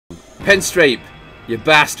Pinstripe, you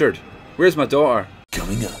bastard. Where's my daughter?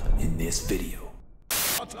 Coming up in this video.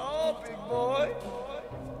 What's up, big boy?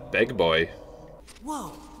 Big boy. Whoa.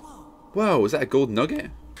 Whoa, is that a gold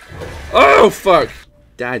nugget? Oh, fuck!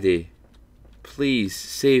 Daddy, please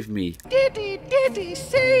save me. Daddy,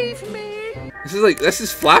 save me! This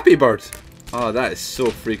is Flappy Bird. Oh, that is so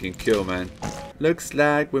freaking cool, man. Looks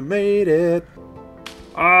like we made it.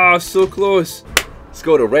 Ah, oh, so close. Let's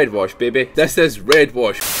go to Red Wash, baby. This is Red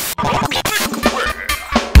Wash.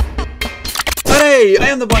 Hey, I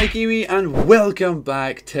am the Bunny Kiwi and welcome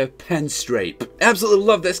back to Pinstripe. I absolutely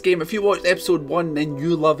love this game. If you watched episode 1 then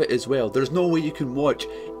you love it as well. There's no way you can watch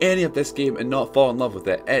any of this game and not fall in love with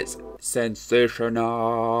it. It's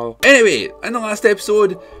sensational. Anyway, in the last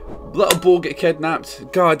episode, little Bo get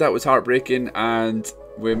kidnapped. God, that was heartbreaking. And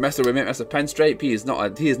we met Mr. Pinstripe. He is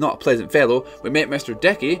not a pleasant fellow. We met Mr.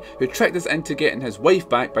 Dicky, who tricked us into getting his wife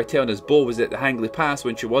back by telling us Bo was at the Hangley Pass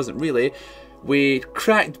when she wasn't really. We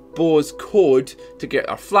cracked Bo's code to get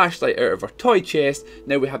our flashlight out of our toy chest.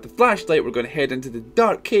 Now we have the flashlight. We're going to head into the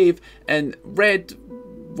dark cave in Red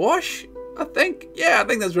Wash, I think. Yeah, I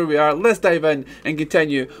think that's where we are. Let's dive in and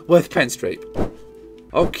continue with Pinstripe.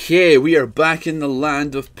 Okay, we are back in the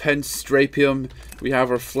land of Pinstripium. We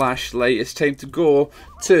have our flashlight. It's time to go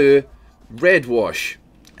to Red Wash.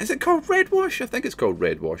 Is it called Red Wash? I think it's called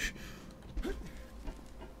Red Wash.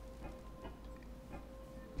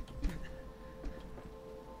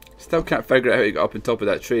 Still can't figure out how to get up on top of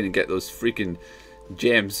that train and get those freaking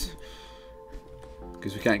gems.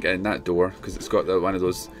 Because we can't get in that door because it's got one of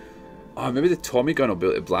those. Oh, maybe the Tommy gun will be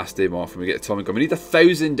able to blast them off when we get the Tommy gun. We need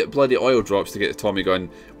 1,000 bloody oil drops to get the Tommy gun.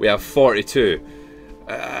 We have 42.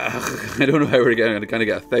 I don't know how we're going to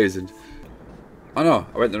get 1,000. Oh no,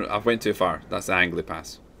 I went too far. That's the Hangley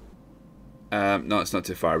Pass. No, it's not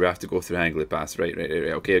too far. We have to go through Hangley Pass. Right.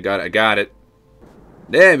 Okay, I got it.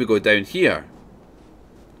 Then we go down here.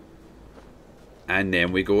 And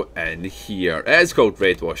then we go in here. It's called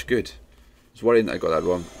Red Wash. Good. I was worrying that I got that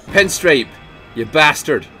wrong. Pinstripe, you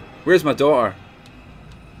bastard. Where's my daughter?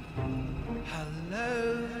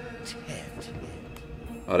 Hello, Ted.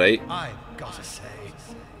 Alright. I've got to say,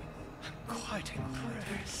 I'm quite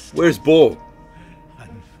impressed. Where's Bo?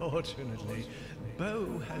 Unfortunately,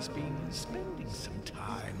 Bo has been spending some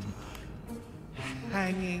time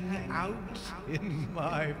hanging out in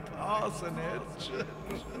my parsonage.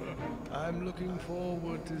 I'm looking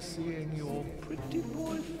forward to seeing your pretty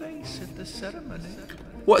boy face at the ceremony.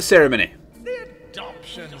 What ceremony? The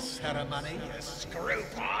adoption ceremony, you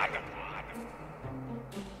screwpod.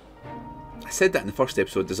 I said that in the first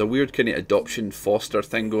episode. There's a weird kind of adoption foster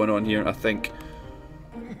thing going on here, I think.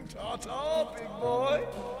 Ta-ta, big boy.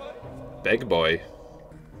 Big boy.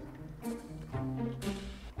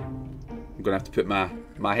 I'm gonna have to put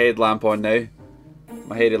my headlamp on now.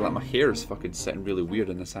 My hair is fucking sitting really weird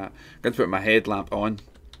in this hat. I'm gonna put my headlamp on.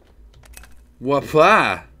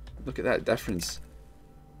 Whoopah! Look at that difference.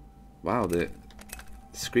 Wow, the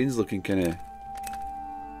screen's looking kind of.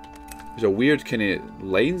 There's a weird kind of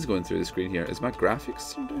lines going through the screen here. Is my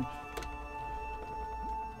graphics turned down?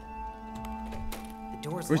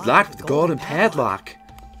 Where's that with the golden padlock?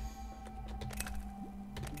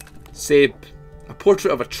 Save a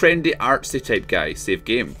portrait of a trendy artsy type guy. Save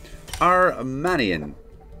game. Armanian.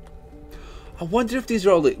 I wonder if these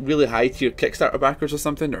are all like really high tier Kickstarter backers or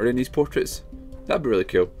something, or in these portraits. That'd be really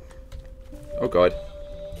cool. Oh god.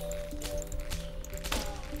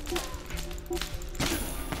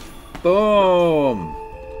 Boom!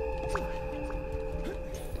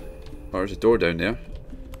 Oh, there's a door down there.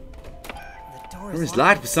 There is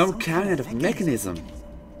light with some kind of mechanism.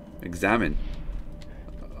 Examine.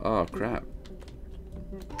 Oh crap.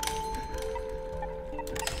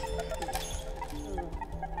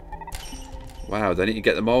 Wow, do I need to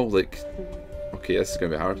get them all? Like, okay, this is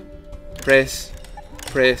gonna be hard. Press,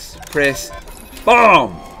 press, press.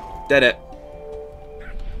 Boom! Did it.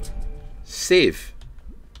 Save.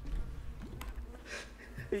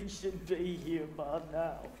 He should be here by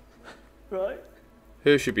now, right?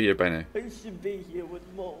 Who should be here by now? He should be here with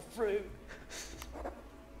more fruit.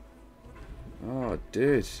 Oh,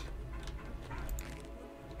 dude.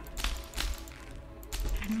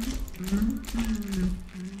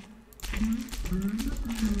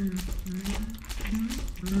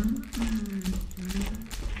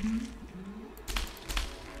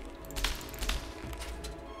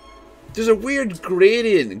 There's a weird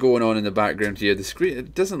gradient going on in the background here. The screen,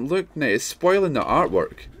 it doesn't look nice. It's spoiling the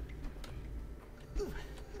artwork.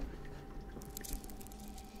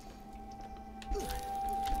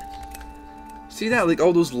 See that? Like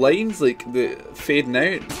all those lines, like the fading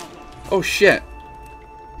out. Oh shit!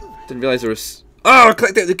 Didn't realise there was. Oh, I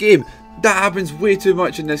clicked out the game. That happens way too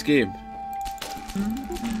much in this game.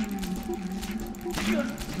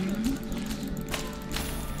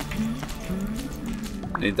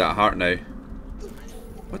 I need that heart now.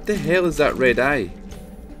 What the hell is that red eye?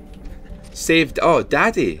 Saved. Oh,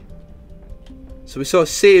 Daddy. So we saw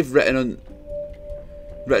save written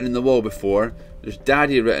in the wall before. There's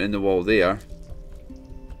Daddy written in the wall there.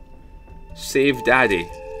 Save Daddy.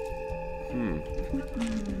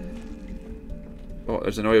 Oh,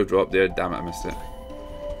 there's an oil drop there. Damn it, I missed it.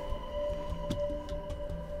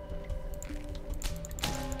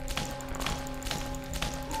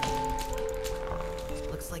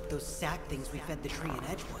 Looks like those sack things we fed the tree in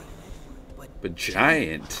Edgewood. But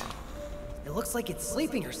giant. It looks like it's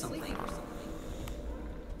sleeping or something.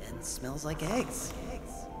 And smells like eggs.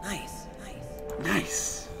 Nice.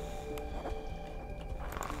 Nice.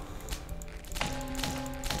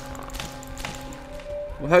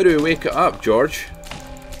 Well, how do we wake it up, George?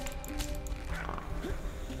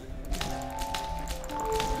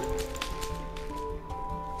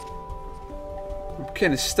 I'm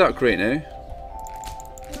kind of stuck right now.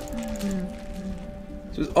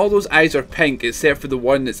 So all those eyes are pink, except for the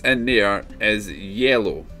one that's in there is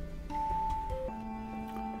yellow.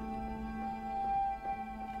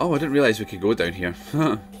 Oh, I didn't realise we could go down here.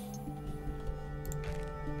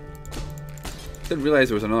 Didn't realise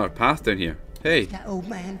there was another path down here. Hey. That old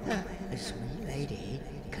man, a sweet lady,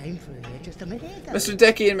 came through here just a minute ago. Mr.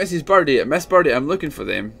 Dickey and Mrs. Birdie. Miss Birdie, I'm looking for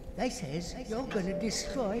them. They says you're gonna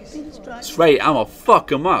destroy Pinstripe. That's right, I'ma fuck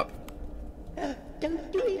them up.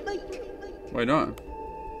 Don't do it, mate. Why not?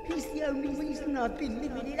 He's the only reason I've been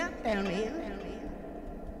living it up down here.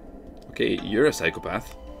 Okay, you're a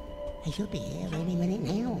psychopath. He should be here any minute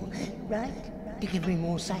now, right? To give me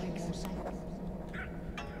more sacks.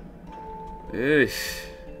 Ugh.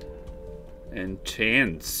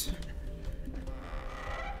 Intense.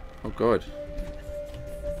 Oh god.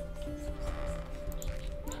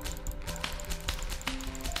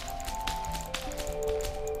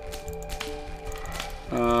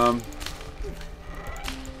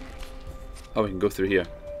 Oh, we can go through here.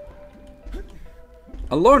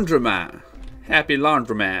 A laundromat. Happy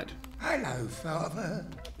laundromat. Hello, Father.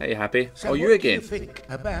 Hey, Happy. So oh, you what again. do you think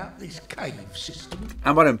about this cave system?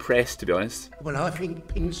 I'm unimpressed, to be honest. Well, I think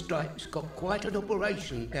Pinstripe's got quite an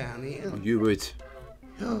operation down here. Oh, you would.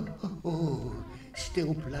 Oh,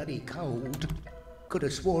 still bloody cold. Could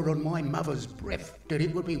have sworn on my mother's breath that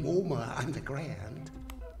it would be warmer underground.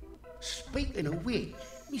 Speaking of which,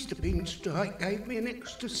 Mr. Pinstripe gave me an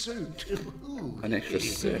extra suit. Ooh. An extra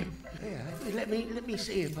suit. Yeah, let me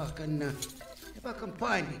see if I can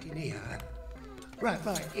find it in here. Right,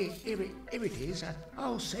 here it is.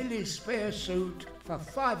 I'll sell this spare suit for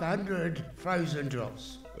 500 frozen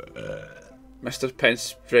dross. Mr.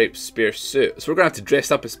 Pinstripe's spare suit. So we're going to have to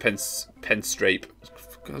dress up as Pinstripe.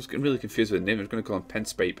 I was getting really confused with the name. I was going to call him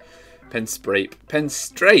Pinstripe.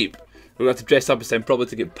 We're going to have to dress up as him, probably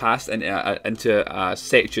to get passed into a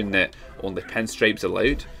section that only Pinstripes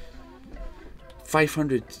allowed.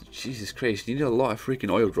 500, Jesus Christ, you need a lot of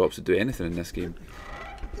freaking oil drops to do anything in this game.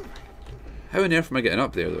 How on earth am I getting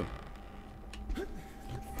up there though?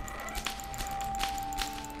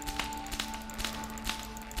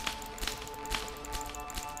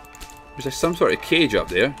 There's some sort of cage up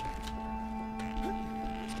there.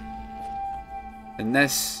 And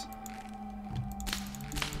this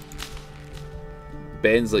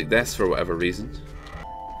bends like this for whatever reason.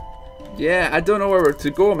 Yeah, I don't know where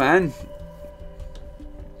to go, man.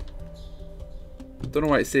 I don't know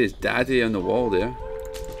why it says Daddy on the wall there.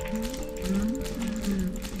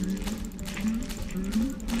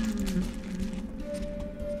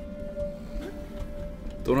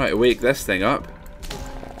 Don't know how to wake this thing up.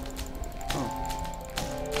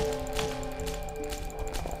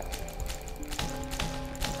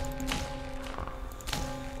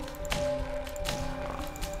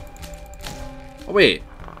 Oh wait,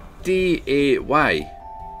 D-A-Y.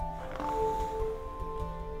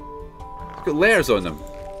 It's got letters on them.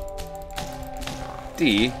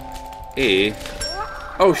 D-A.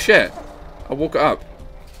 Oh shit! I woke it up.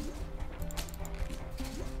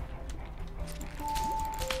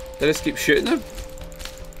 Did I just keep shooting them?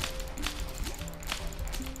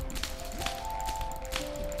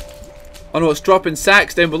 Oh no, it's dropping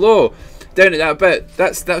sacks down below. Down at that bit.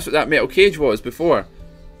 That's what that metal cage was before.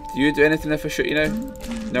 Do you do anything if I shoot you now?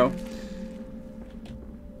 No.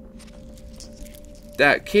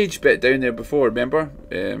 That cage bit down there before, remember?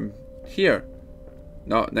 Here.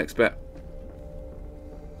 No, next bit.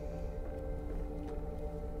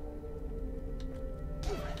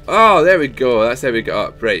 Oh, there we go. That's how we got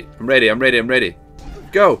up. Right. I'm ready.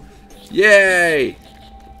 Go. Yay!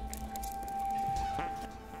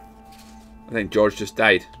 I think George just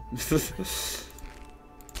died.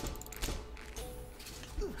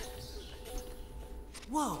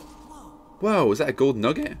 Whoa! Whoa, is that a gold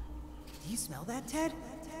nugget? Do you smell that, Ted?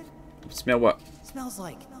 Smell what? Smells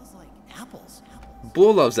like apples.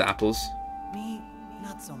 Bo loves apples. Me,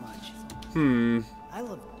 not so much. I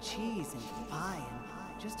love cheese and pie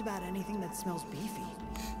and just about anything that smells beefy.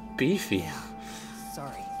 Beefy? Yeah.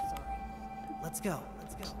 Sorry. Let's go.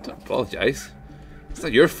 Don't apologise. It's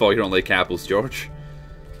not your fault you don't like apples, George.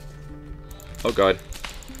 Oh god.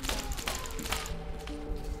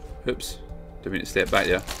 Oops. Didn't mean to step back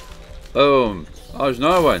there. Boom. Oh, there's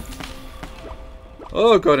another one.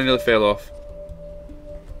 Oh god, I nearly fell off.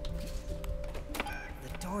 The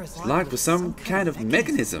door is Locked with some kind of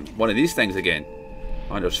mechanism. One of these things again.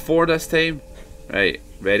 Oh, there's 4 this time. Right,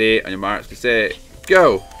 ready, on your marks, get set,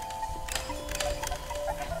 go!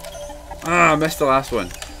 Ah, I missed the last one.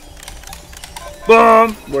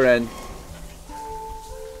 Boom! We're in.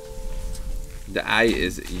 The eye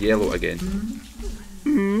is yellow again.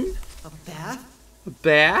 A bath? A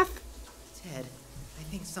bath? Ted, I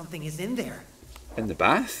think something is in there. In the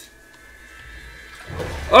bath?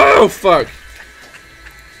 Oh, fuck!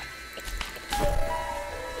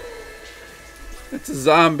 It's a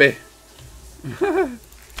zombie.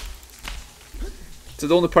 So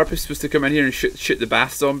the only purpose was to come in here and shoot the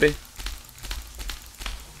bath zombie?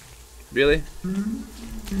 Really?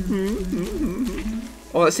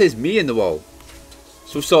 Oh, it says me in the wall.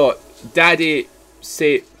 So Daddy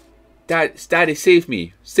Daddy save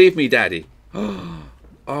me. Save me, Daddy.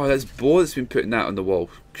 Oh, that's Bo that's been putting that on the wall.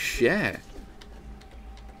 Shit.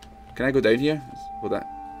 Can I go down here? Will that...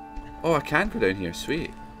 Oh, I can go down here.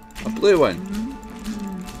 Sweet. A blue one.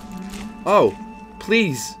 Oh,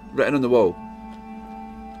 please. Written on the wall.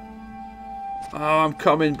 Oh, I'm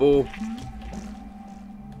coming, Bo.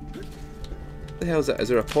 What the hell is that? Is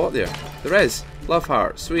there a pot there? There is. Love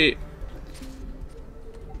heart. Sweet.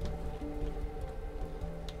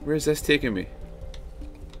 Where's this taking me?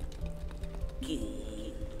 Can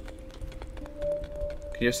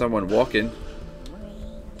hear someone walking.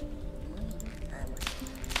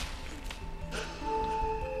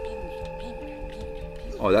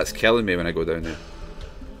 Oh, that's killing me when I go down there.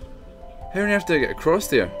 How on earth do I get across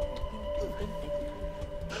there?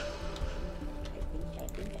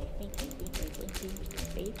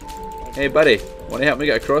 Hey buddy, want to help me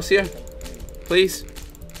get across here? Please?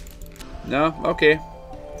 No? Okay.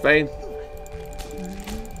 Fine.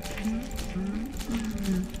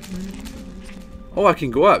 Oh, I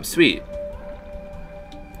can go up. Sweet.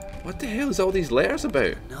 What the hell is all these letters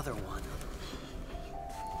about? Another one.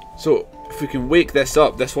 So, if we can wake this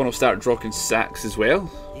up, this one will start dropping sacks as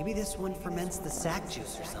well. Maybe this one ferments the sack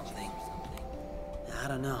juice or something. I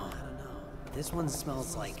don't know. This one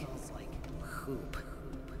smells like poop.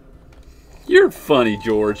 You're funny,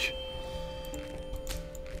 George.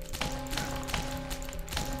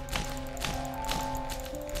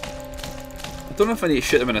 I don't know if I need to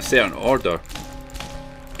shoot them in a certain order.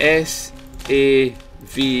 S-A-V-M-E.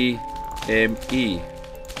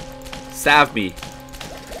 Save me.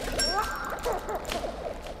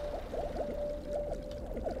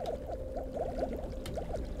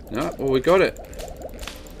 No, well, we got it.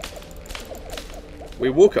 We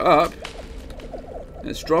woke it up.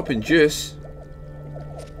 It's dropping juice.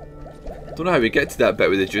 Don't know how we get to that bit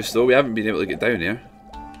with the juice though. We haven't been able to get down here.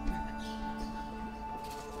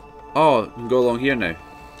 Oh, we can go along here now.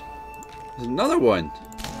 There's another one.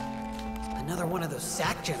 Another one of those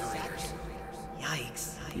sack generators.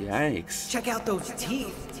 Yikes. Yikes. Check out those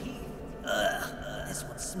teeth. Ugh. This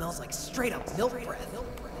one smells like straight up milk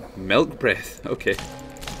breath. Milk breath. Okay.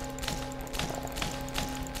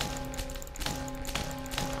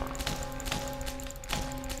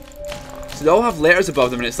 So they all have letters above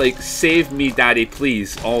them and it's like, save me daddy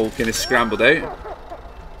please, all kind of scrambled out.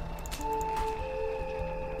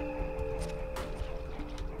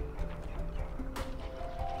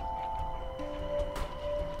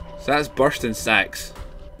 So that's bursting sacks.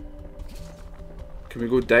 Can we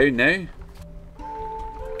go down now?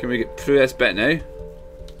 Can we get through this bit now?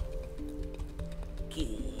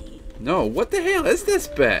 No, what the hell is this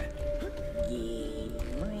bit?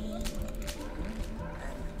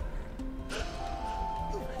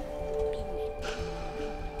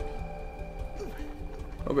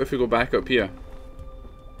 What about if we go back up here?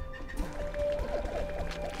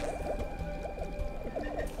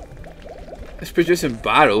 It's producing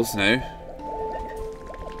barrels now.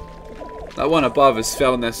 That one above is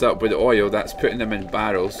filling this up with oil, that's putting them in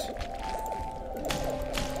barrels.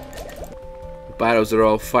 The barrels are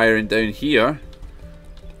all firing down here.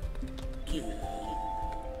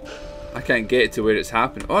 I can't get to where it's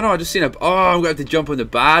happening. Oh no, I just seen a... Oh, I'm going to have to jump on the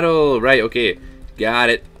barrel. Right, okay. Got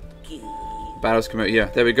it. Barrels come out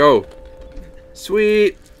here. There we go.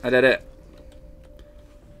 Sweet. I did it.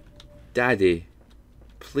 Daddy,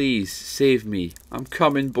 please save me. I'm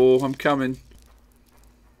coming, Bo. I'm coming.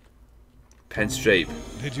 Pinstripe.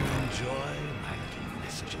 Did you enjoy my little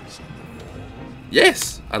messages on the wall?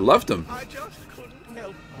 Yes, I loved them. I just couldn't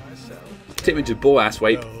help myself. Take me to Bo,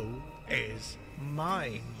 asswipe. No is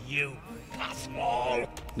mine, you puffball.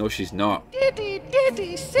 No, she's not.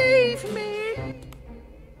 Diddy, save me!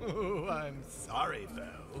 Oh, I'm sorry,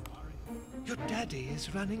 though. Your daddy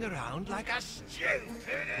is running around like a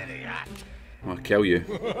stupid idiot. I'll kill you.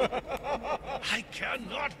 I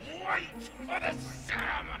cannot wait for the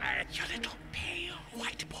ceremony. Your little pale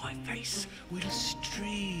white boy face will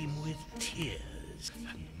stream with tears,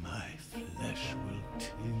 and my flesh will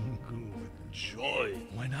tingle with joy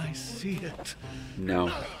when I see it.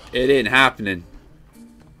 No, it ain't happening.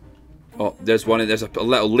 Oh, there's one. There's a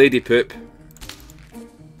little lady poop.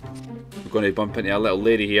 We're going to bump into a little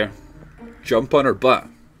lady here. Jump on her butt.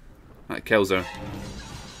 That kills her.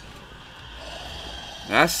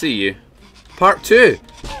 I see you. Part 2.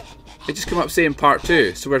 It just came up saying part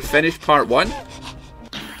 2. So we're finished part 1.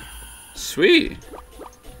 Sweet.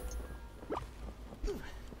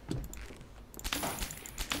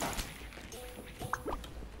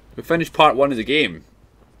 We finished part 1 of the game.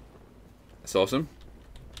 That's awesome.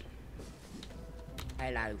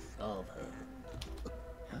 Hello, Father.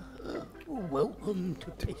 Welcome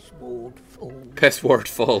to Pissward Falls. Pissward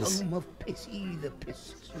Falls. Home of Pissy the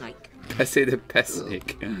Piss Snake. Pissy the Piss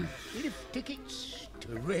Snake. Lift tickets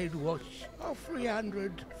to Red Wash are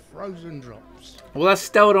 300 frozen drops. Well, I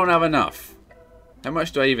still don't have enough. How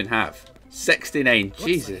much do I even have? 69. Looks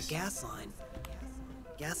Jesus. like a gas line.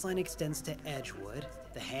 Gas line extends to Edgewood,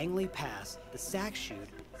 the Hangley Pass, the Sack Chute,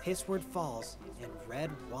 Pissward Falls, and Red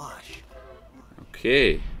Wash.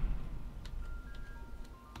 Okay.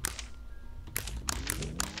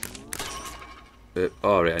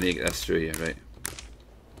 Oh, right, I need to get this through here, right.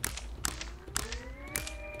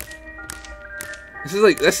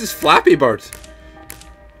 This is Flappy Bird.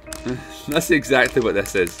 That's exactly what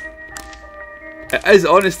this is. It is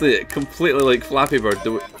honestly completely like Flappy Bird,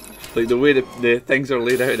 the way the things are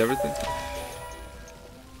laid out and everything.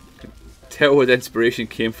 Tell where the inspiration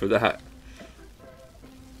came for that.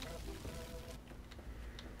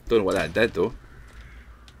 Don't know what that did though.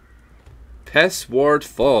 Pissward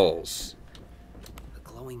Falls.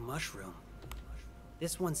 Mushroom.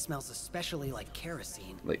 This one smells especially like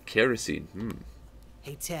kerosene. Like kerosene.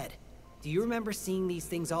 Hey Ted, do you remember seeing these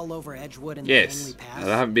things all over Edgewood and Yes, the Hangley Pass?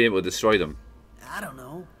 and I haven't been able to destroy them. I don't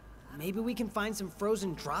know. Maybe we can find some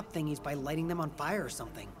frozen drop thingies by lighting them on fire or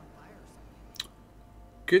something.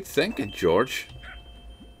 Good thinking, George.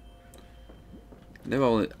 Now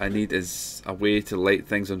all I need is a way to light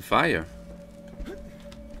things on fire.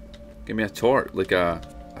 Give me a torch, like a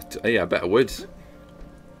bit of wood.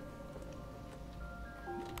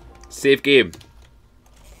 Save game.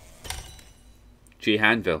 J.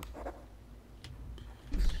 Hanville.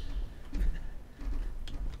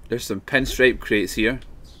 There's some pinstripe crates here.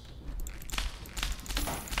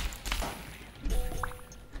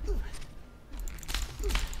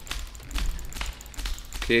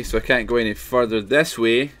 Okay, so I can't go any further this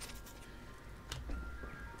way.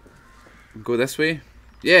 Go this way?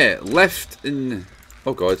 Yeah, left in...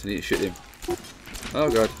 Oh god, I need to shoot him. Oh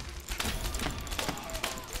god.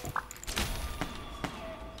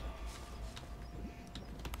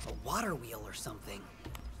 Water wheel or something.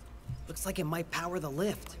 Looks like it might power the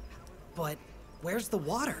lift. But where's the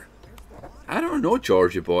water? I don't know,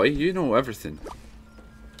 Georgie boy. You know everything.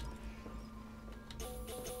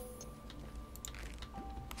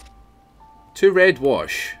 To Red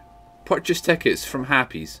Wash. Purchase tickets from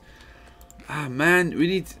Happy's. Ah man, we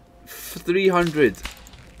need 300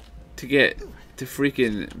 to get to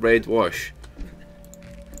freaking Red Wash.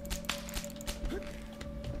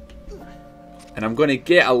 And I'm going to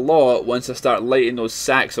get a lot once I start lighting those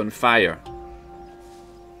sacks on fire.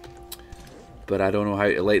 But I don't know how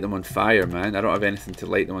to light them on fire, man. I don't have anything to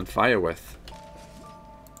light them on fire with.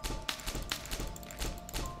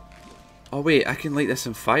 Oh wait, I can light this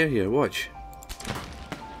on fire here, watch.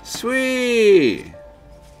 Sweet!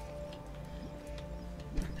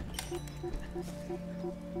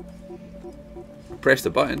 Press the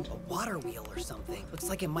button. A water wheel or something. Looks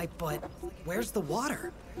like it might, but where's the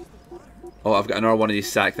water? Oh, I've got another one of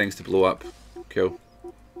these sack things to blow up. Cool.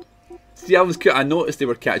 See, I noticed they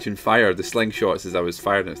were catching fire, the slingshots, as I was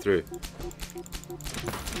firing it through.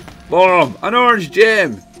 Boom! An orange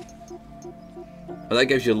gem! Well, that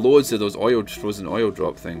gives you loads of those frozen oil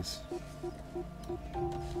drop things.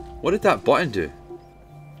 What did that button do?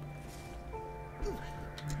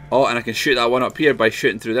 Oh, and I can shoot that one up here by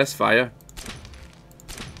shooting through this fire.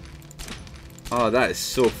 Oh, that is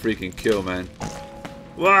so freaking cool, man.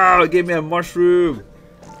 Wow, it gave me a mushroom.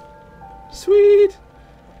 Sweet.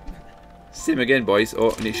 Same again, boys.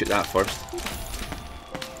 Oh, I need to shoot that first.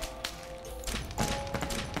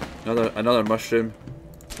 Another mushroom.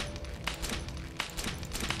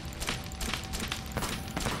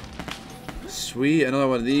 Sweet, another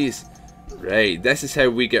one of these. Right, this is how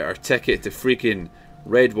we get our ticket to freaking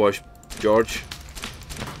Redwash, George.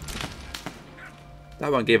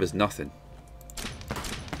 That one gave us nothing.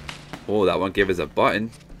 Oh, that one gave us a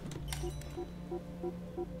button.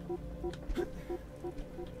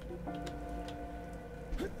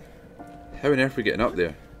 How on earth are we getting up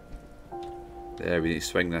there? There, we need to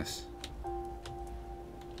swing this.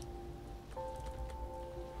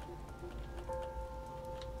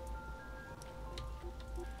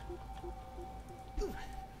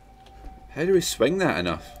 How do we swing that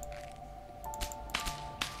enough?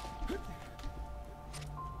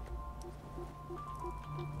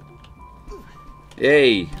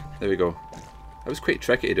 Yay! There we go. That was quite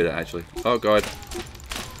tricky to do that actually. Oh god.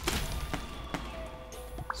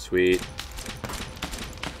 Sweet.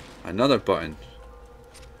 Another button.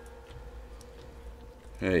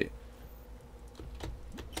 Right.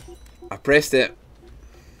 I pressed it.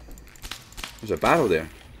 There's a barrel there.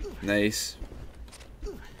 Nice.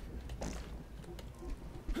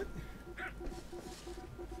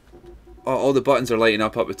 Oh, all the buttons are lighting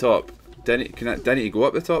up the top. Didn't it go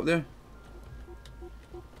up the top there?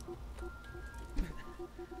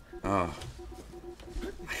 Oh.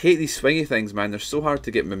 I hate these swingy things, man. They're so hard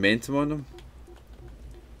to get momentum on them.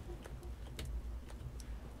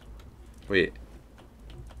 Wait.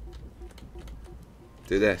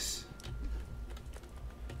 Do this.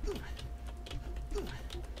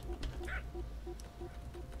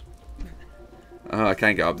 Oh, I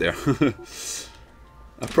can't get up there.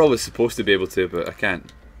 I'm probably supposed to be able to, but I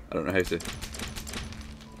can't. I don't know how to.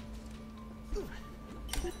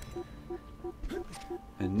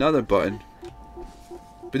 Another button.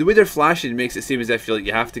 But the way they're flashing makes it seem as if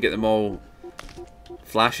you have to get them all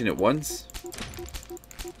flashing at once.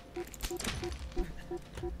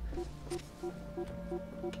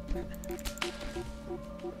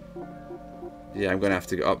 Yeah, I'm going to have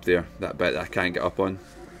to get up there. That bit that I can't get up on.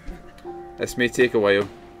 This may take a while.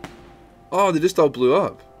 Oh, they just all blew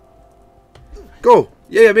up. Go!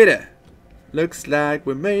 Yeah, I made it! Looks like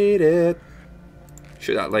we made it.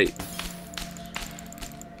 Shoot that light.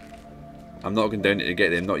 I'm not going down there to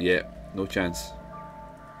get them, not yet. No chance.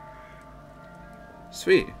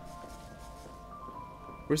 Sweet.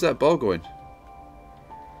 Where's that ball going?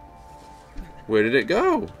 Where did it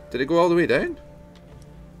go? Did it go all the way down?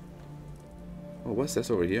 Oh, what's this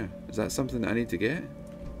over here? Is that something that I need to get?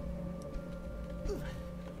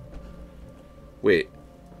 Wait.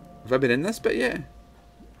 Have I been in this bit yet?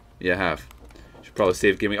 Yeah, I have. Should probably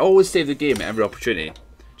save game. I always save the game at every opportunity.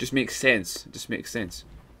 Just makes sense. It just makes sense.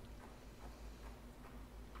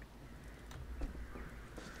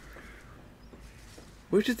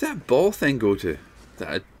 Where did that ball thing go to?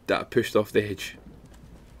 That I pushed off the edge.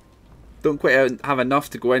 Don't quite have enough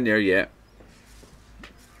to go in there yet.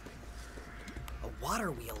 A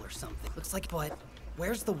water wheel or something. Looks like, but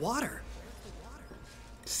where's the water?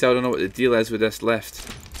 Still don't know what the deal is with this lift.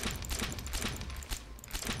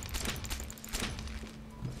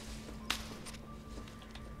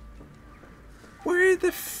 Where the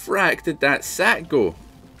frack did that sack go?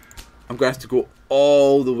 I'm going to have to go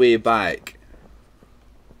all the way back.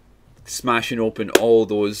 Smashing open all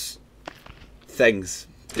those things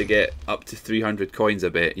to get up to 300 coins, I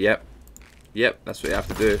bet. Yep. Yep, that's what you have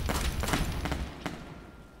to do.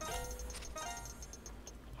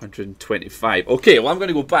 125. Okay, well I'm going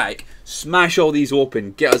to go back, smash all these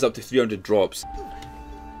open, get us up to 300 drops.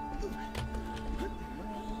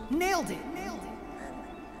 Nailed it! Nailed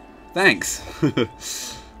it! Thanks.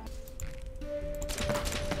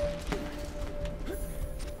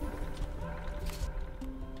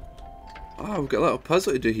 Oh, we've got a little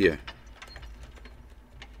puzzle to do here.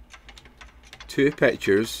 2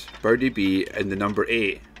 pictures, Birdie B, and the number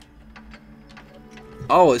 8.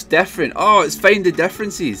 Oh, it's different. Oh, it's find the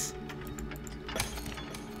differences.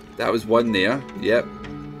 That was one there. Yep.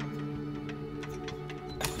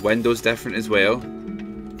 Window's different as well.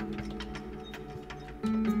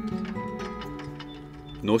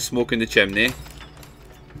 No smoke in the chimney.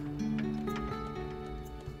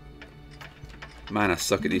 Man, I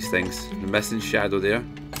suck at these things. The missing shadow there.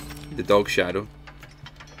 The dog shadow.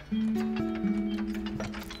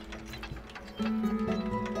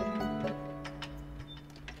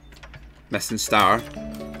 Missing star.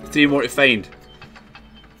 3 more to find.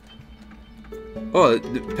 Oh,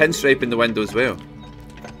 the pinstripe in the window as well.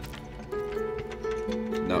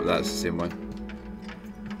 No, that's the same one.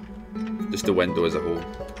 Just the window as a whole.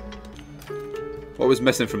 What was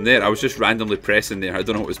missing from there? I was just randomly pressing there. I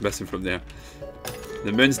don't know what was missing from there.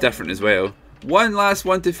 The moon's different as well. One last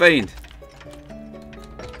one to find.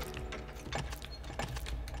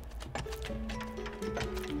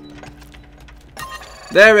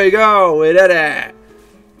 There we go. We did it.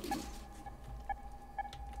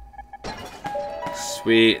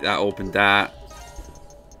 Sweet. That opened that.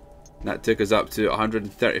 That took us up to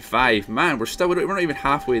 135. Man, we're not even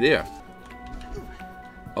halfway there.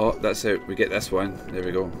 Oh, that's it. We get this one. There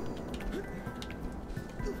we go.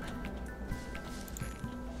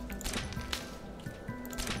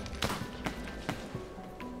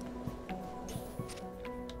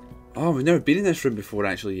 Oh, we've never been in this room before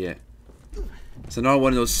actually yet. It's another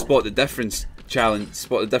one of those spot the difference challenge,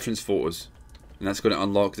 spot the difference photos. And that's going to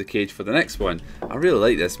unlock the cage for the next one. I really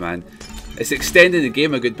like this, man. It's extending the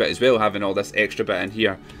game a good bit as well, having all this extra bit in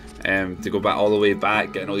here. To go back all the way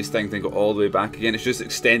back, getting all these things, then go all the way back again. It's just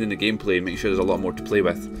extending the gameplay and making sure there's a lot more to play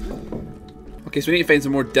with. Okay, so we need to find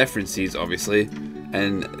some more differences, obviously,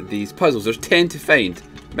 in these puzzles. There's 10 to find.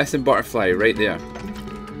 Missing butterfly right there.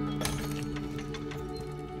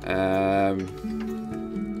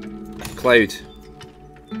 Cloud.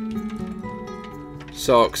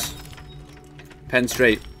 Socks.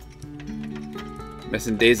 Pinstripe.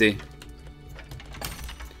 Missing daisy.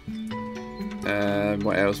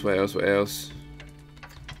 What else? What else? What else?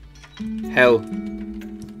 Hell.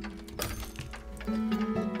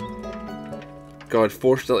 God,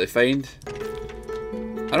 4 still to find.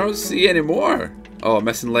 I don't see any more. Oh,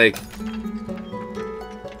 missing leg.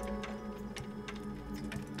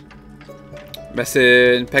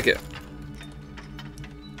 Missing picket.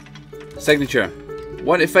 Signature.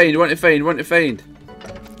 One to find, one to find, one to find.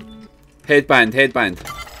 Headband, headband.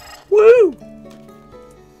 Woo!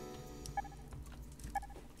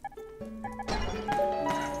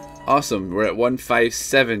 Awesome, we're at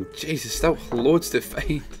 157. Jesus, still loads to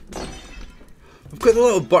find. We've got the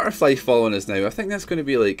little butterfly following us now. I think that's going to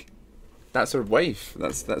be like, that's her wife.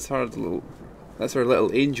 That's her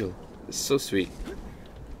little angel. It's so sweet.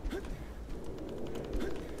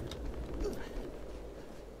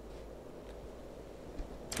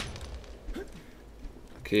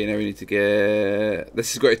 Okay, now we need to get...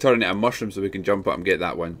 This has got to turn into a mushroom so we can jump up and get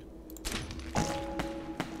that one.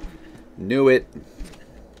 Knew it.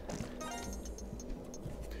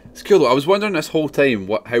 It's cool though. I was wondering this whole time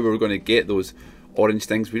how we were going to get those orange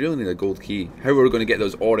things. We really need a gold key. How we were going to get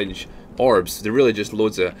those orange orbs. They're really just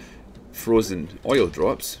loads of frozen oil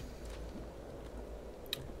drops.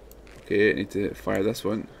 Okay, I need to fire this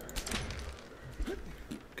one.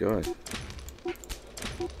 God.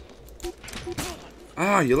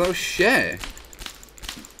 Ah, you little shit.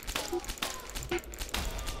 Give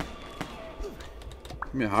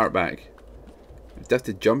me a heart back. Do I have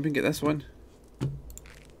to jump and get this one?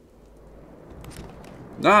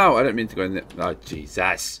 No, I didn't mean to go in there. Oh,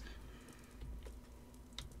 Jesus.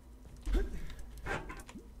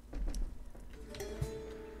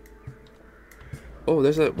 Oh,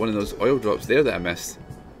 there's one of those oil drops there that I missed.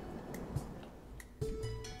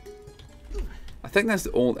 I think that's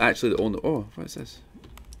actually the only... Oh, what is this?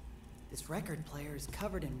 This record player is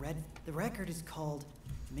covered in red. The record is called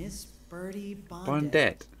Miss Birdie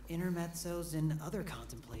Bondette. Intermezzos and Other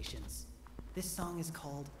Contemplations. This song is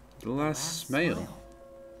called The Last Smile.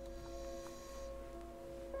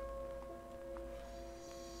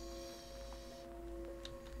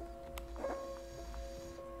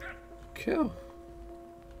 Cool.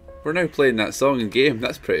 We're now playing that song in game.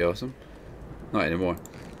 That's pretty awesome. Not anymore.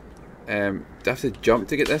 Do I have to jump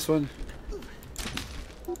to get this one?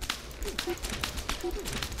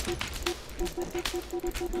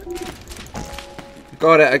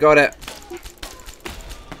 Got it, I got it.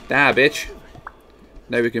 Nah, bitch.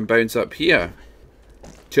 Now we can bounce up here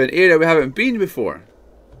to an area we haven't been before.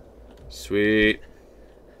 Sweet.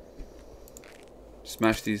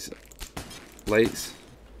 Smash these lights.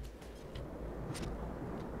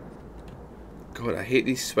 God, I hate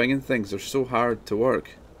these swinging things. They're so hard to work.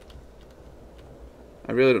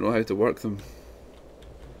 I really don't know how to work them.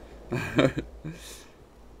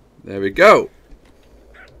 There we go.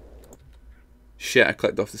 Shit, I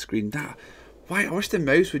clicked off the screen. Why? I wish the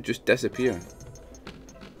mouse would just disappear.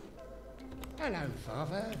 Hello,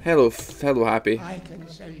 Father. Hello, Happy. I can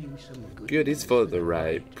sell you some good. Goodies for the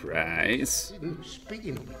right price.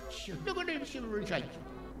 Speaking of which, look at him shiver and shake.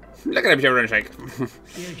 Look at him shiver and shake.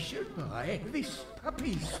 You should buy this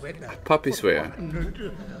puppy sweater. Puppy sweater.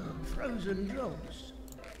 100 frozen drops.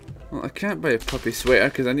 Well, I can't buy a puppy sweater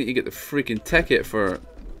because I need to get the freaking ticket for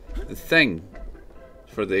the thing.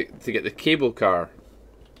 To get the cable car.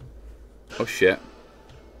 Oh shit.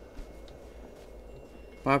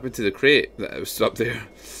 What happened to the crate that was up there?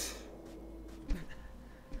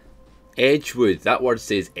 Edgewood. That word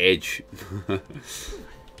says edge. I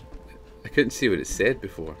couldn't see what it said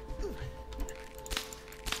before.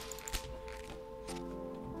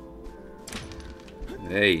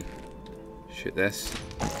 Hey. Shoot this.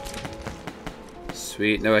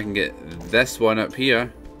 Sweet. Now I can get this one up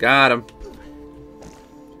here. Got him.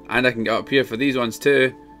 And I can get up here for these ones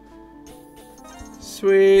too.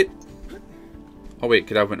 Sweet. Oh wait,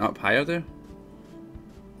 could I have went up higher there?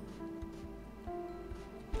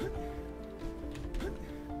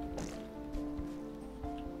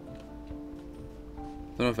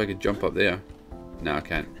 Don't know if I could jump up there. No, I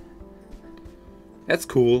can't. That's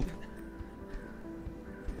cool.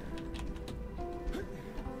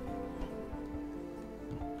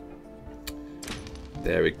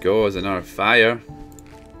 There we go, there's another fire.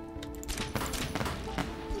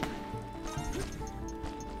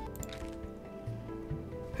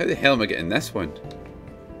 How the hell am I getting this one?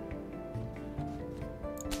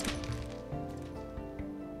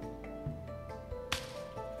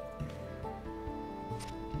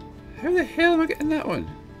 How the hell am I getting that one?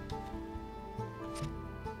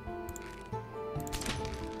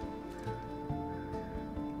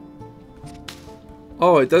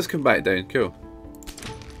 Oh, it does come back down, cool.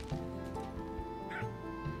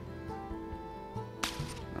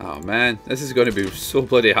 Oh man, this is going to be so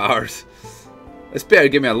bloody hard. This better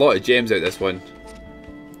give me a lot of gems out this one.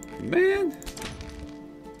 Man.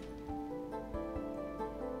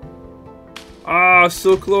 Ah, oh,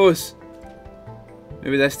 so close.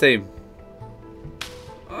 Maybe this time.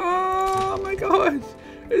 Oh my god.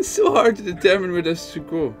 It's so hard to determine where this should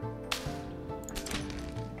go.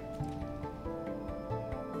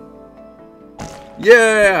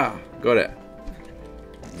 Yeah! Got it.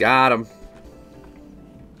 Got him.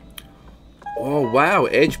 Oh wow,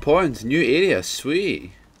 Edge Pond, new area,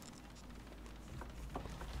 sweet.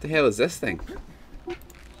 What the hell is this thing?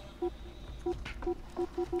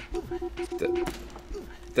 Do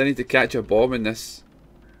I need to catch a bomb in this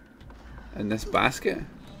basket?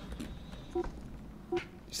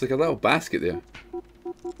 It's like a little basket there.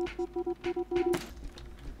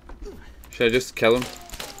 Should I just kill him?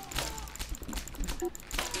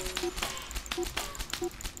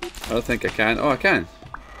 I don't think I can. Oh, I can.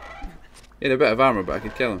 He had a bit of armor, but I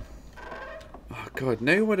could kill him. Oh god,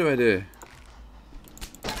 now what do I do?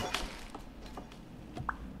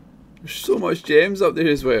 There's so much gems up there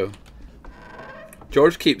as well.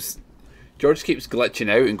 George keeps glitching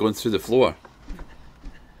out and going through the floor.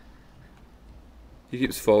 He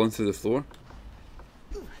keeps falling through the floor.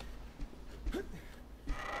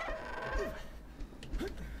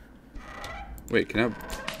 Wait, can I?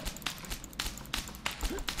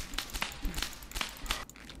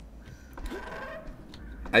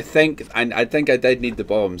 I think I did need the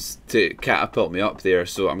bombs to catapult me up there,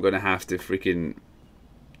 so I'm gonna have to freaking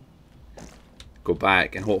go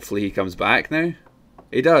back, and hopefully he comes back now.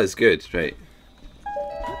 He does, good, right.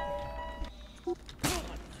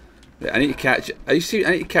 I need to catch. I need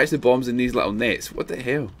to catch the bombs in these little nets. What the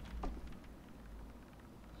hell?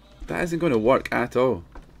 That isn't going to work at all.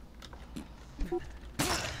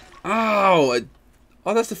 Oh,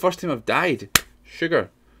 oh, that's the first time I've died. Sugar.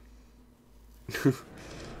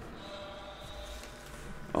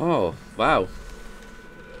 Oh, wow.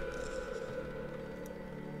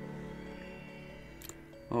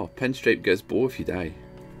 Oh, Pinstripe gets bow if you die.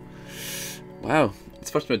 Wow, it's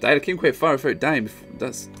the first time I died. I came quite far without dying.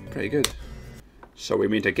 That's pretty good. So we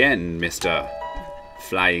meet again, Mr.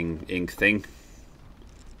 Flying Ink thing.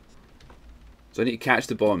 So I need to catch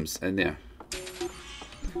the bombs in there.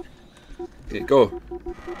 Okay, go.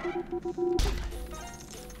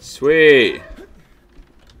 Sweet.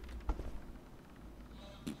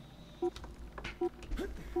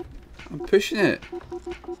 I'm pushing it.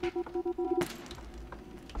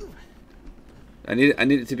 I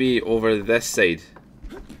need it to be over this side.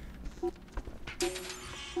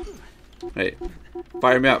 Right.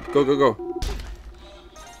 Fire me up. Go, go, go.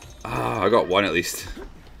 Ah, I got one at least.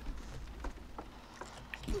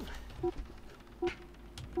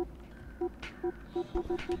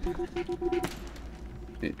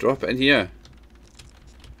 Right, drop it in here.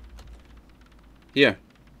 Here.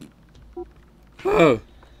 Oh!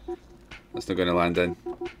 That's not going to land in.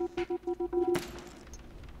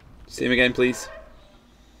 Same again, please.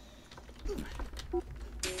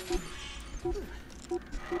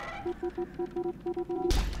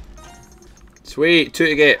 Sweet, 2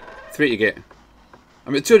 to get, 3 to get.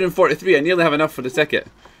 I'm at 243, I nearly have enough for the ticket.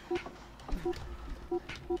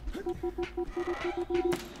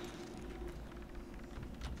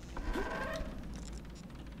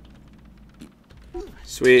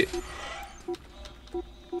 Sweet.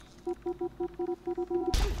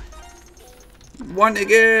 One to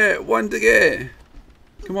get, 1 to get.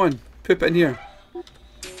 Come on, poop it in here.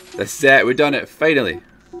 That's it, we've done it, finally.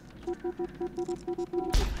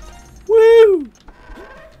 Woo!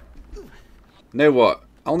 Now what?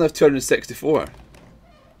 I only have 264.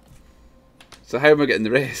 So how am I getting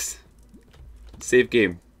the rest? Save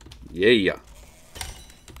game. Yeah.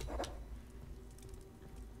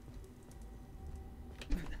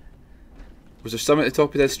 Was there something at the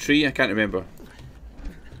top of this tree? I can't remember.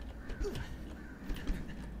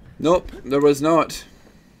 Nope, there was not.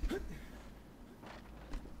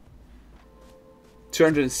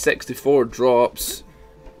 264 drops.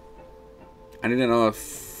 I need another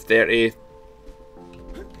 36.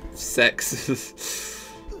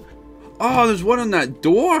 Oh, there's one on that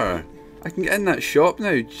door. I can get in that shop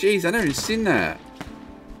now. Jeez, I never even seen that.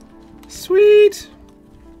 Sweet.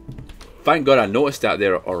 Thank God I noticed that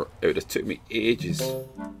there, or it would have took me ages.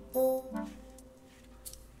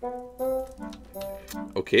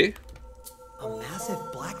 Okay. A massive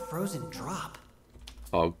black frozen drop.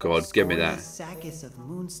 Oh God, give me that. Sackus of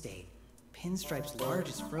Moon State, Pinstripe's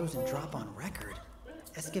largest frozen drop on record,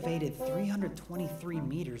 excavated 323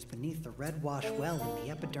 meters beneath the red wash well in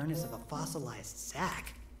the epidermis of a fossilized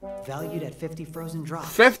sac, valued at 50 frozen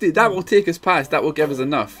drops. 50, that will take us past, that will give us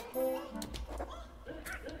enough.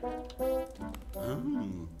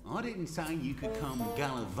 I didn't say you could come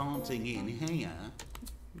gallivanting in here.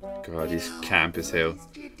 God, he's camp as hell.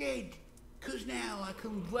 You did. Cause now I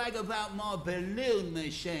can brag about my balloon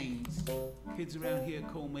machines. Kids around here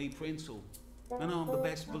call me Princel. And I'm the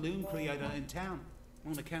best balloon creator in town.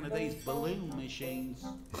 On account of these balloon machines.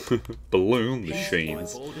 Balloon Pinstripe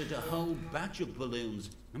machines. ordered a whole batch of balloons.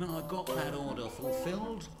 And I got that order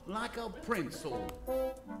fulfilled like a Princel.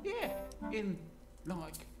 Yeah, in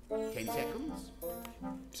like 10 seconds.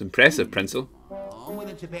 It's impressive, Princel. I'm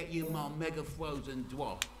willing to bet you my mega frozen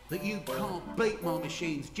drop that you can't beat my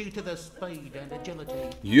machines due to the speed and agility.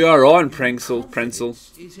 You're on, Princel.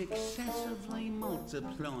 Is excessively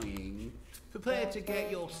multiplying. Prepare to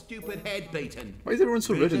get your stupid head beaten. Why is everyone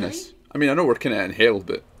so rude in this? I mean, I know we're kind of in hell,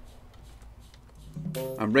 but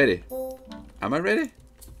I'm ready. Am I ready?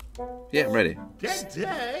 Yeah, I'm ready.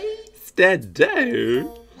 Steady.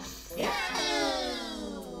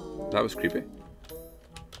 That was creepy.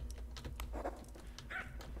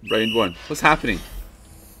 Round 1. What's happening?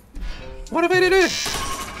 What have I to do?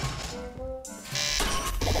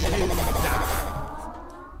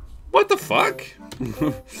 What the fuck?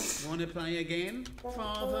 Wanna play again,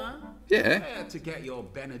 father? Yeah. Prepare to get your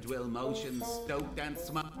Benadryl motions stoked and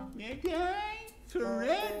smart.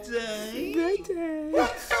 Ready?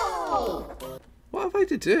 What have I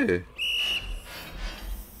to do?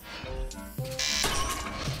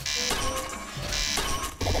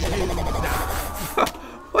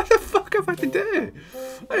 What the fuck have I to do?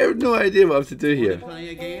 I have no idea what I have to do here. Play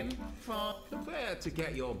again. Prepare to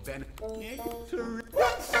get your Princel!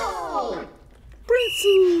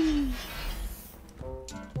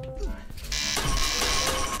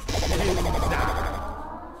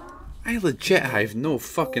 I legit have no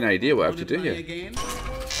fucking idea what I have to do here. Again?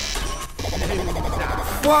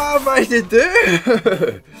 What have I to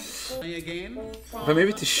do? Play again. If I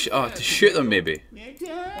maybe to shoot them maybe.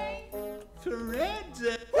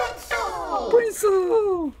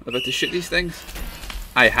 Princel! I've got to shoot these things.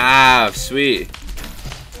 I have, sweet.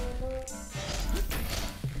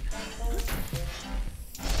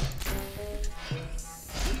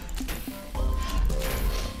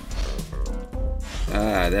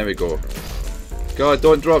 Ah, there we go. God,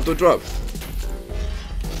 don't drop, don't drop.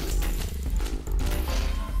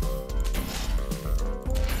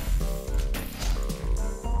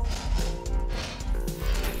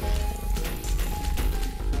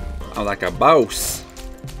 I'm like a boss.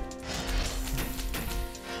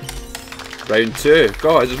 Round 2.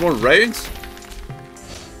 God, there's more rounds?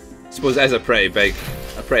 I suppose that is a pretty big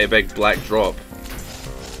black drop.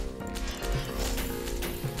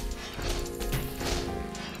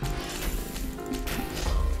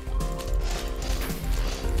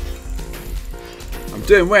 I'm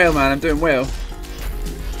doing well, man, I'm doing well.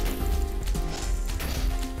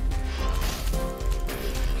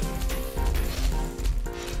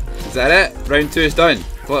 Is that it? Round 2 is done.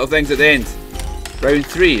 The little things at the end. Round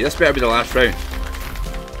 3. This better be the last round.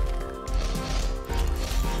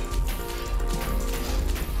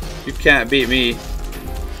 can't beat me.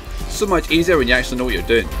 So much easier when you actually know what you're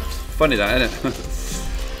doing. Funny that, isn't it?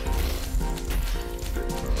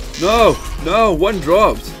 No! No! One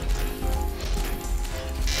dropped!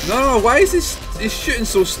 No! Why is he's shooting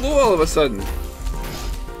so slow all of a sudden?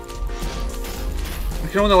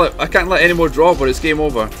 I can't let any more drop or it's game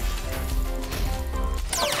over.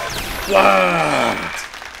 Wow!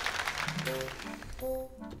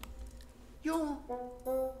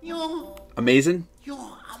 Amazing?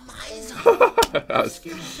 You're amazing.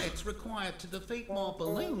 Skill sets required to defeat my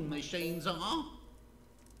balloon machines are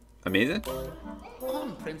Amazing?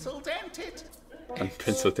 unprecedented.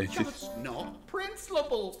 Unprecedented. Just not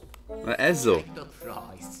principlable. That is though. Take the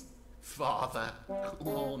price. Father, come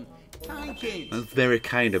on, take it. That's very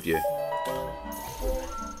kind of you.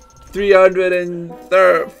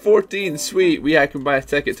 314, sweet. I can buy a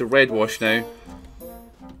ticket to Redwash now.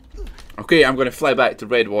 Okay, I'm going to fly back to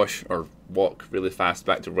Redwash, or walk really fast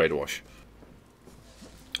back to Redwash.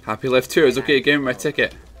 Happy lift tours. Okay, give me my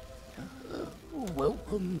ticket.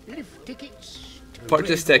 Welcome, lift tickets. to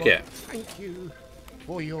Purchase Redwash. ticket. Thank you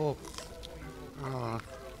for your.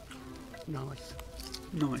 Nice.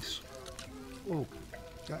 Nice. Oh,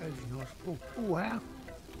 that is nice. Oh, wow.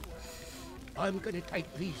 I'm going to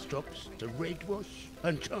take these drops to Redwash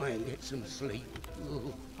and try and get some sleep.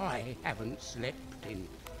 Oh, I haven't slept in.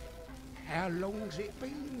 How long's it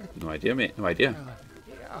been? No idea, mate. No idea.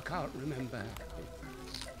 Yeah, I can't remember.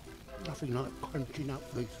 Nothing like crunching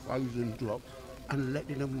up these frozen drops and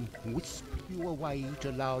letting them wisp you away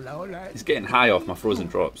to La La Land. It's getting high off my frozen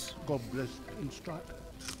drops. God bless Pinstripe.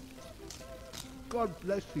 God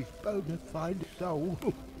bless his bona fide soul.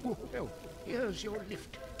 Well, here's your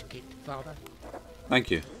lift ticket, Father.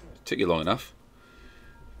 Thank you. Took you long enough.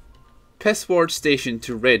 Pissward Station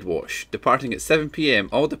to Redwash. Departing at 7 PM.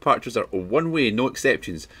 All departures are one way, no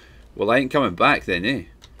exceptions. Well, I ain't coming back then, eh?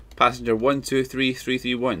 Passenger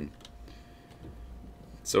 123331.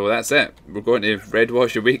 So that's it. We're going to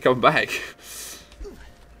Redwash and we come back.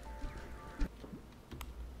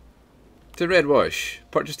 To Redwash.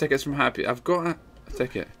 Purchase tickets from Happy. I've got a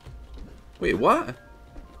ticket. Wait, what?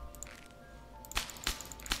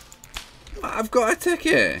 I've got a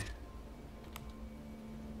ticket.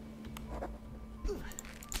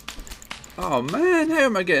 Oh man, how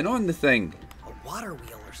am I getting on the thing? A water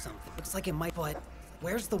wheel or something. Looks like it might, but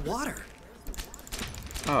where's the water?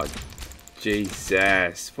 Oh,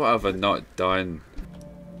 Jesus. What have I not done?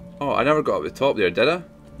 Oh, I never got up the top there, did I?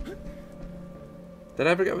 Did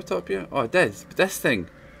I ever get up the top here? Oh, I did. But this thing.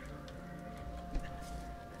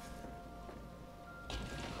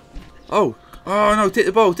 Oh. Oh no, take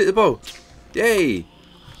the ball, take the ball. Yay.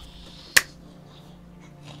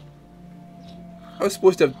 I was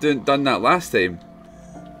supposed to have done that last time.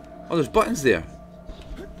 Oh, there's buttons there.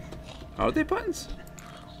 Are they buttons?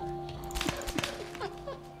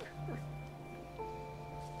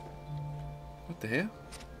 What the hell?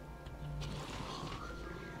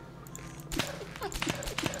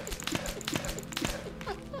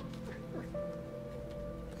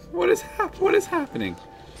 What is happening?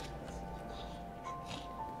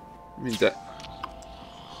 I mean, did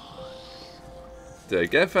I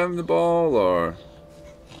give him the ball or?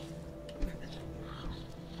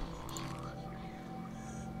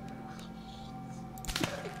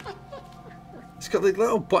 It's got like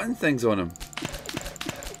little button things on him.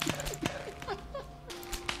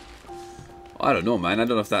 I don't know, man. I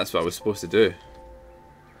don't know if that's what I was supposed to do.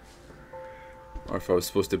 Or if I was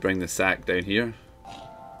supposed to bring the sack down here.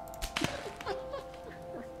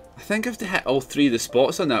 I think I have to hit all three of the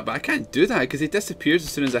spots on that, but I can't do that because he disappears as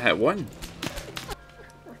soon as I hit one.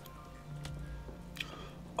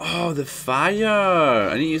 Oh, the fire!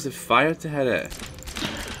 I need to use the fire to hit it.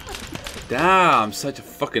 Damn, I'm such a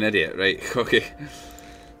fucking idiot. Right, okay.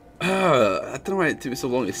 I don't know why it took me so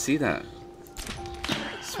long to see that.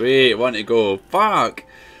 Sweet, want to go. Fuck!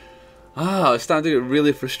 I was starting to get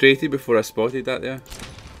really frustrated before I spotted that there.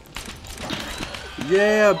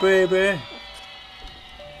 Yeah, baby!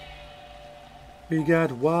 We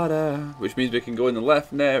got water, which means we can go in the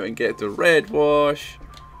left now and get to Redwash.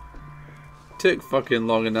 Took fucking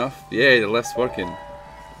long enough. Yeah, the lift's working.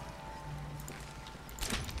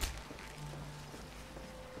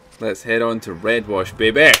 Let's head on to Redwash,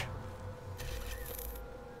 baby.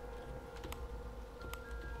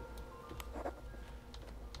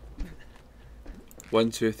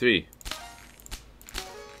 One, two, three.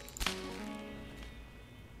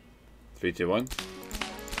 3, 2, 1.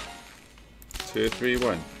 2, 3,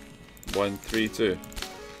 1. 1, 3, 2.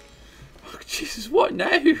 Oh, Jesus, what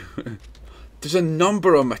now? There's a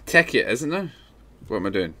number on my ticket, isn't there? What am I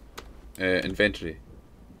doing? Inventory.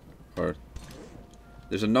 Or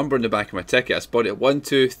There's a number in the back of my ticket. I spotted it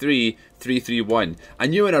 123331. I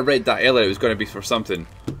knew when I read that earlier it was going to be for something.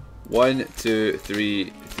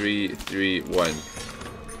 123331.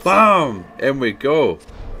 Bam! In we go.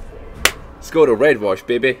 Let's go to Red Wash,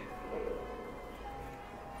 baby.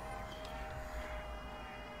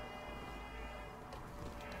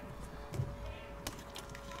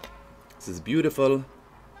 This is beautiful.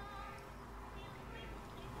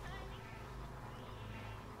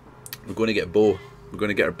 We're going to get Bo. We're going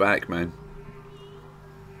to get her back, man.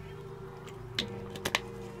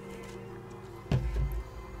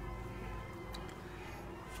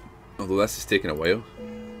 Although this is taking a while.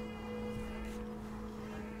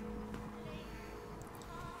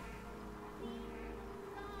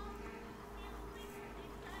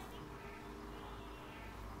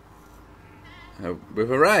 We've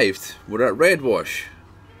arrived. We're at Red Wash.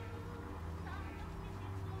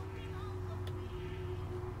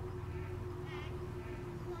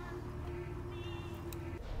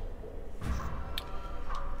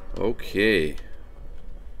 Okay.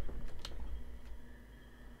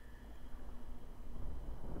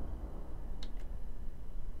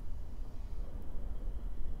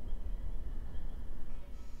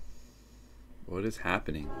 What is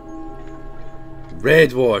happening?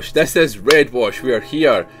 Red Wash. This is Red Wash. We are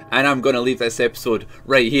here, and I'm gonna leave this episode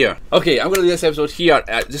right here. Okay, I'm gonna leave this episode here,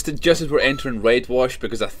 just as we're entering Red Wash,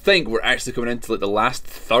 because I think we're actually coming into like the last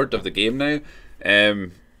third of the game now,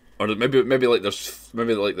 or maybe like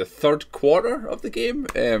the third quarter of the game.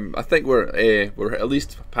 I think we're at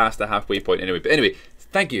least past the halfway point anyway. But anyway,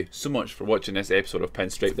 thank you so much for watching this episode of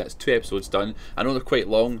Pinstripe. That's 2 episodes done. I know they're quite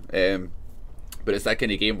long, but it's that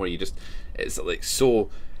kind of game where it's like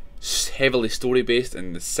so heavily story based,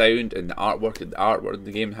 and the sound and the artwork in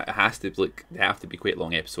the game has to be quite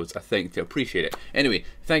long episodes, I think, to appreciate it. Anyway,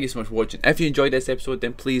 thank you so much for watching. If you enjoyed this episode,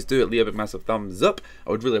 then please do leave a massive thumbs up.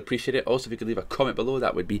 I would really appreciate it. Also, if you could leave a comment below,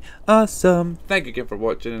 that would be awesome. Thank you again for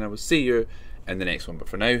watching, and I will see you in the next one. But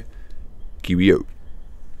for now, Kiwi out.